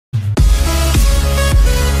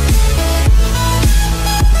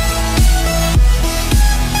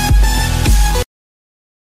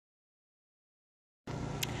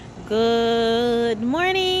Good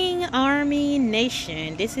morning, Army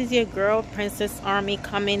Nation. This is your girl, Princess Army,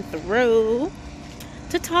 coming through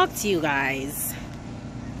to talk to you guys.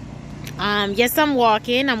 Yes, I'm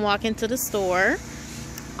walking to the store.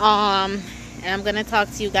 And I'm gonna talk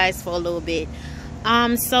to you guys for a little bit.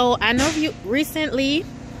 So I know you recently,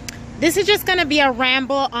 this is just gonna be a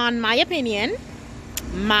ramble on my opinion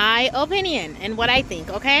and what I think,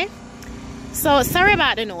 okay? So sorry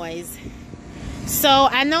about the noise. So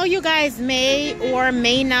I know you guys may or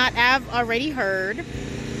may not have already heard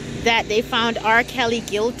that they found R.Kelly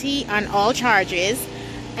guilty on all charges,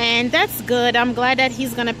 and that's good. I'm glad that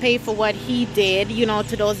he's gonna pay for what he did, you know,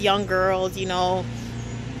 to those young girls, you know,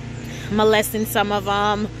 molesting some of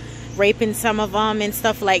them, raping some of them and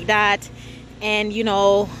stuff like that, and, you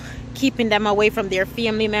know, keeping them away from their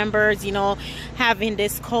family members, you know, having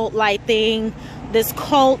this cult-like thing, this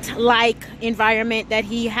cult-like environment that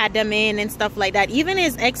he had them in and stuff like that. Even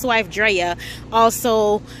his ex-wife Drea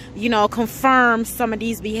also, you know, confirmed some of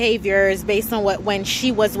these behaviors based on when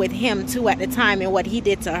she was with him too at the time, and what he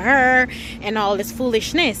did to her and all this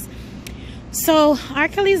foolishness. So R.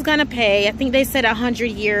 Kelly's gonna pay, I think they said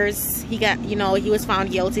 100 years. He got, you know, he was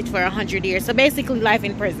found guilty for 100 years, so basically life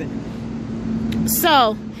in prison.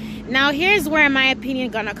 So now here's where my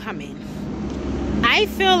opinion gonna come in. I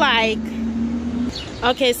feel like,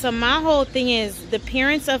 okay, so my whole thing is the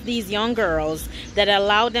parents of these young girls that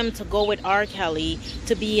allowed them to go with R. Kelly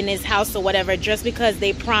to be in his house or whatever, just because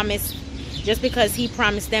he promised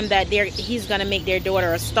them that he's gonna make their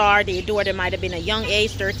daughter a star. Their daughter might have been a young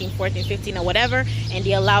age, 13, 14, 15 or whatever, and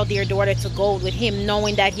they allowed their daughter to go with him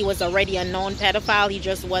knowing that he was already a known pedophile. He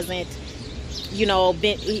just wasn't, you know,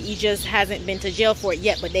 he just hasn't been to jail for it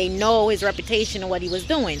yet, but they know his reputation and what he was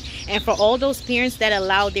doing. And for all those parents that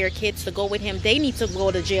allowed their kids to go with him, they need to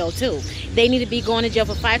go to jail too. They need to be going to jail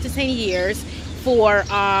for 5 to 10 years for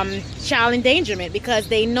child endangerment, because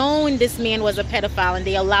they know this man was a pedophile and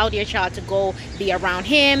they allowed their child to go be around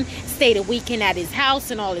him, stay the weekend at his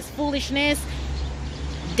house and all this foolishness.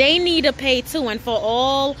 They need to pay too. And for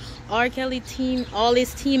all R. Kelly team, all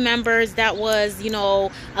his team members that was, you know,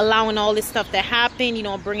 allowing all this stuff to happen, you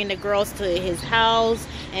know, bringing the girls to his house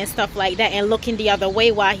and stuff like that, and looking the other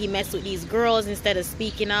way while he messed with these girls instead of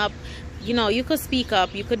speaking up. You know, you could speak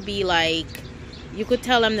up. You could be like, you could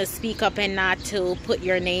tell them to speak up and not to put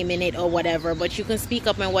your name in it or whatever, but you can speak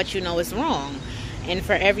up in what you know is wrong. And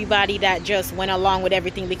for everybody that just went along with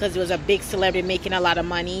everything because it was a big celebrity making a lot of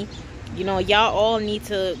money, you know, y'all all need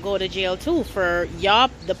to go to jail too for y'all,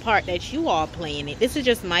 the part that you all play in it. This is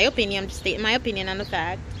just my opinion. I'm just stating my opinion on the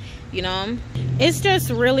fact, you know. It's just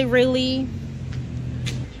really,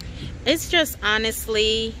 it's just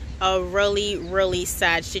honestly a really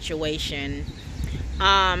sad situation.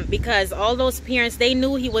 Because all those parents, they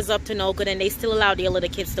knew he was up to no good, and they still allowed their little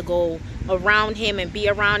kids to go around him and be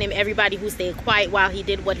around him. Everybody who stayed quiet while he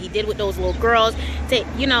did what he did with those little girls,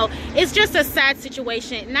 you know, it's just a sad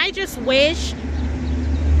situation. And I just wish,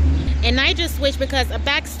 because a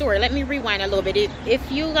backstory, let me rewind a little bit.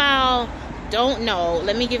 If you all don't know,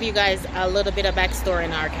 let me give you guys a little bit of backstory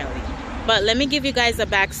on R. Kelly. But let me give you guys a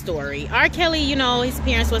backstory. R. Kelly, you know, his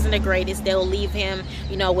parents wasn't the greatest. They'll leave him,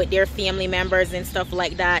 you know, with their family members and stuff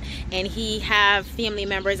like that. And he have family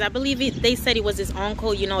members. I believe they said it was his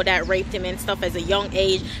uncle, you know, that raped him and stuff as a young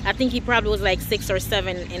age. I think he probably was like 6 or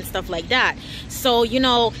 7 and stuff like that. So, you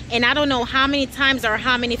know, and I don't know how many times or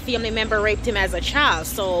how many family member raped him as a child.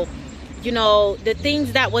 So, you know, the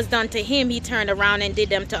things that was done to him, he turned around and did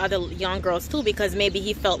them to other young girls too, because maybe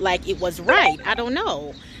he felt like it was right. I don't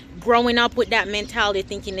know. Growing up with that mentality,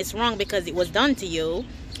 thinking it's wrong because it was done to you.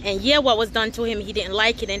 And yeah, what was done to him, he didn't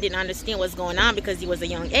like it and didn't understand what's going on because he was a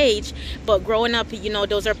young age. But growing up, you know,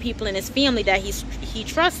 those are people in his family that he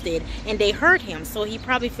trusted, and they hurt him. So he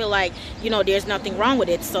probably feel like, you know, there's nothing wrong with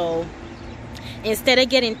it. So instead of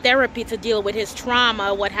getting therapy to deal with his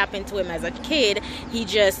trauma, what happened to him as a kid, he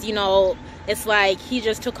just, you know, it's like he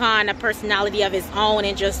just took on a personality of his own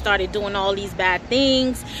and just started doing all these bad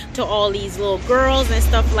things to all these little girls and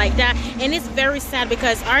stuff like that. And it's very sad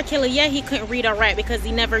because R. Kelly, yeah, he couldn't read or write because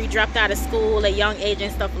he dropped out of school at a young age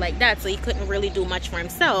and stuff like that, so he couldn't really do much for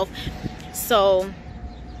himself. So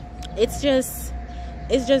it's just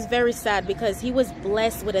very sad because he was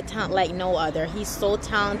blessed with a talent like no other. He's so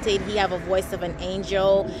talented. He have a voice of an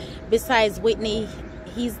angel. Besides Whitney,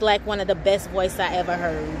 he's like one of the best voices I ever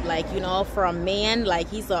heard. Like, you know, for a man, like,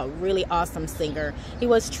 he's a really awesome singer. He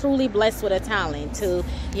was truly blessed with a talent to,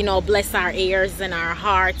 you know, bless our ears and our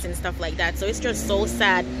hearts and stuff like that. So it's just so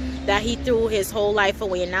sad that he threw his whole life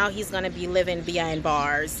away and now he's gonna be living behind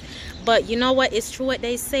bars. But you know what? It's true what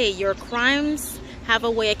they say. Your crimes have a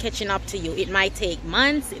way of catching up to you. It might take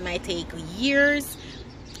months, it might take years,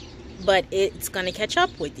 but it's gonna catch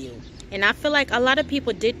up with you. And I feel like a lot of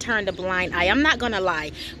people did turn the blind eye. I'm not gonna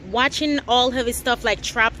lie. Watching all of his stuff, like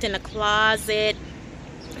Trapped in a Closet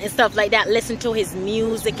and stuff like that, listen to his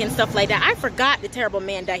music and stuff like that, I forgot the terrible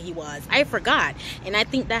man that he was. I forgot. And I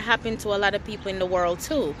think that happened to a lot of people in the world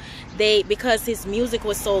too. Because his music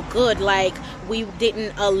was so good, like, we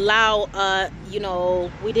didn't allow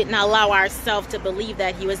we didn't allow ourselves to believe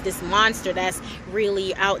that he was this monster that's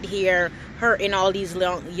really out here hurting all these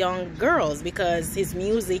young girls, because his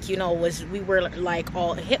music, we were like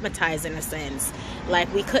all hypnotized in a sense.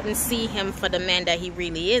 Like, we couldn't see him for the man that he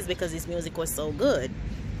really is, because his music was so good.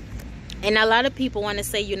 And a lot of people want to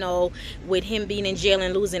say, with him being in jail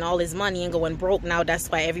and losing all his money and going broke now, that's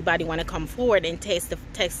why everybody want to come forward and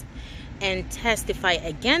testify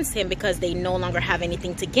against him, because they no longer have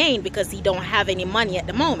anything to gain, because he don't have any money at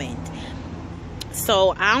the moment.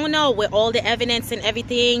 So I don't know, with all the evidence and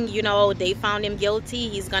everything, they found him guilty.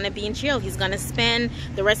 He's gonna be in jail. He's gonna spend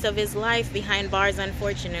the rest of his life behind bars,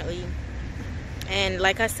 unfortunately. And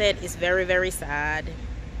like I said, it's very, very sad.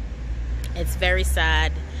 It's very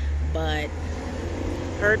sad, but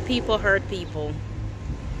hurt people.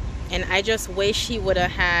 And I just wish he would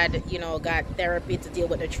have had, got therapy to deal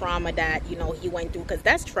with the trauma that, he went through. Because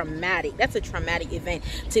that's traumatic. That's a traumatic event,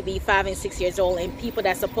 to be 5 and 6 years old and people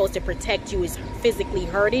that's supposed to protect you is physically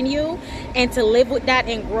hurting you. And to live with that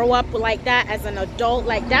and grow up like that as an adult,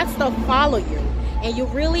 like, that stuff follow you. And you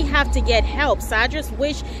really have to get help. So I just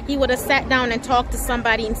wish he would have sat down and talked to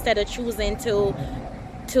somebody instead of choosing to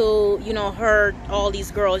hurt all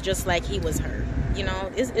these girls just like he was hurt.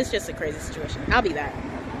 It's just a crazy situation. I'll be back.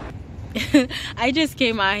 I just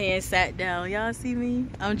came out here and sat down. Y'all see me?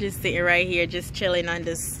 I'm just sitting right here, just chilling on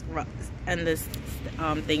this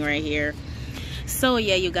thing right here. So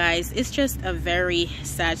yeah, you guys, it's just a very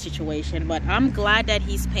sad situation, but I'm glad that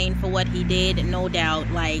he's paying for what he did, no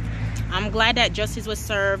doubt. Like, I'm glad that justice was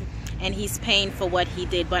served and he's paying for what he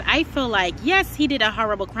did. But I feel like, yes, he did a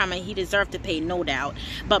horrible crime and he deserved to pay, no doubt.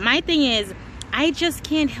 But my thing is, I just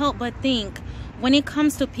can't help but think, when it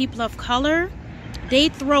comes to people of color, they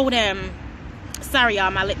throw them, sorry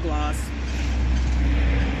y'all, my lip gloss.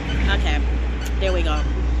 Okay, there we go.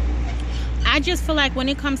 I just feel like when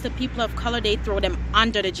it comes to people of color, they throw them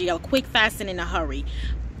under the jail quick, fast, and in a hurry.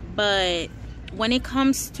 But when it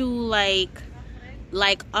comes to like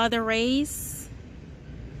other race,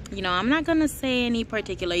 I'm not gonna say any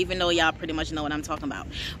particular, even though y'all pretty much know what I'm talking about.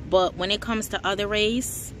 But when it comes to other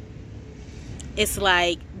race, it's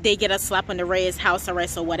like they get a slap on the wrist, house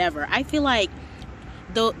arrest or whatever. I feel like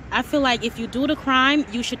if you do the crime,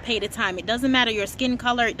 you should pay the time. It doesn't matter your skin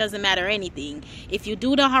color. It doesn't matter anything. If you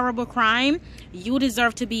do the horrible crime, you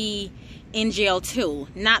deserve to be in jail too.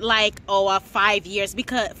 Not like, 5 years,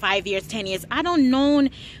 because 5 years, 10 years. I don't know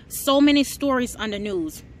so many stories on the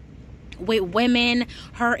news with women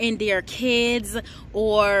hurting their kids,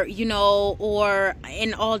 or or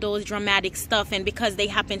in all those dramatic stuff, and because they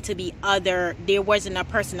happen to be there wasn't a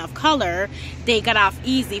person of color, they got off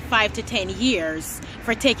easy 5 to 10 years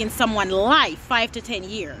for taking someone's life. 5 to 10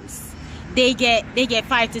 years they get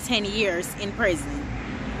 5 to 10 years in prison.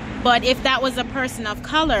 But if that was a person of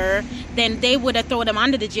color, then they would have thrown them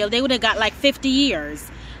under the jail. They would have got like 50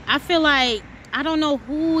 years. I feel like, I don't know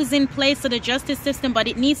who's in place of the justice system, but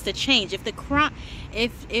it needs to change. If the crime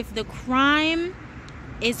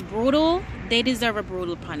is brutal, they deserve a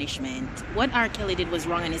brutal punishment. What R. Kelly did was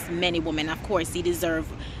wrong, and it's many women. Of course, he deserved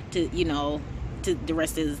to, to the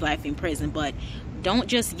rest of his life in prison. But don't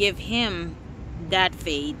just give him that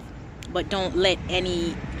fate, but don't let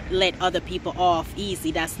other people off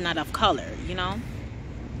easy that's not of color.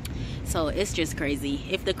 So it's just crazy.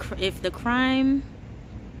 If the crime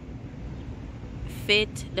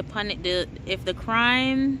fit the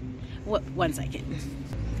crime, one second,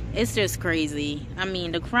 it's just crazy. I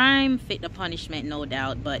mean, the crime fit the punishment, no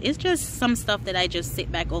doubt, but it's just some stuff that I just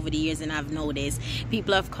sit back over the years and I've noticed.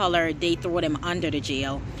 People of color, they throw them under the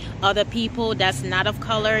jail. Other people that's not of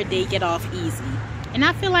color, they get off easy. And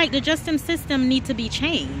I feel like the justice system needs to be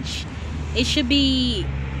changed. It should be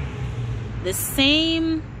the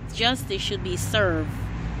same justice should be served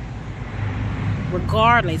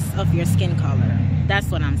regardless of your skin color. That's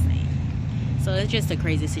what I'm saying. So it's just a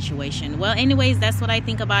crazy situation. Well, anyways, that's what I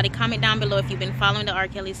think about it. Comment down below if you've been following the R.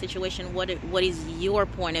 Kelly situation. What is your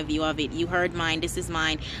point of view of it? You heard mine. This is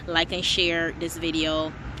mine. Like and share this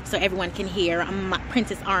video so everyone can hear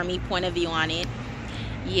Princess Army point of view on it.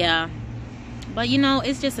 Yeah. But you know,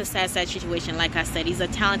 it's just a sad situation. Like I said, he's a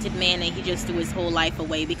talented man and he just threw his whole life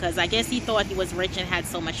away because I guess he thought he was rich and had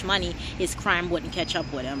so much money his crime wouldn't catch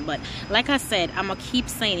up with him. But like I said, I'm gonna keep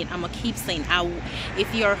saying it. I'm gonna keep saying,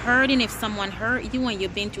 if you're hurting, if someone hurt you and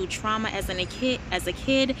you've been through trauma as a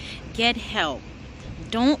kid, get help.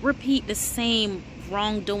 Don't repeat the same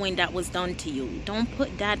wrongdoing that was done to you. Don't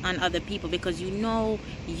put that on other people because you know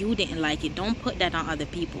you didn't like it. Don't put that on other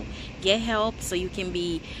people. Get help so you can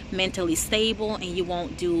be mentally stable and you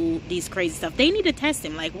won't do these crazy stuff. They need to test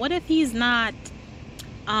him. Like, what if he's not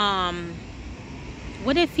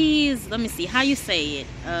what if he's, let me see how you say it,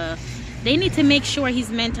 they need to make sure he's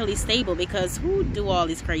mentally stable, because who do all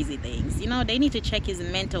these crazy things? You know, they need to check his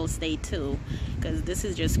mental state too, because this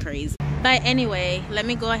is just crazy. But anyway, let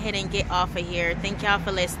me go ahead and get off of here. Thank y'all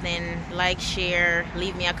for listening. Like, share,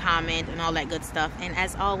 leave me a comment and all that good stuff. And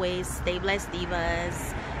as always, stay blessed,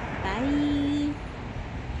 divas. Bye.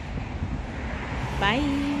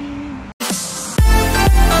 Bye.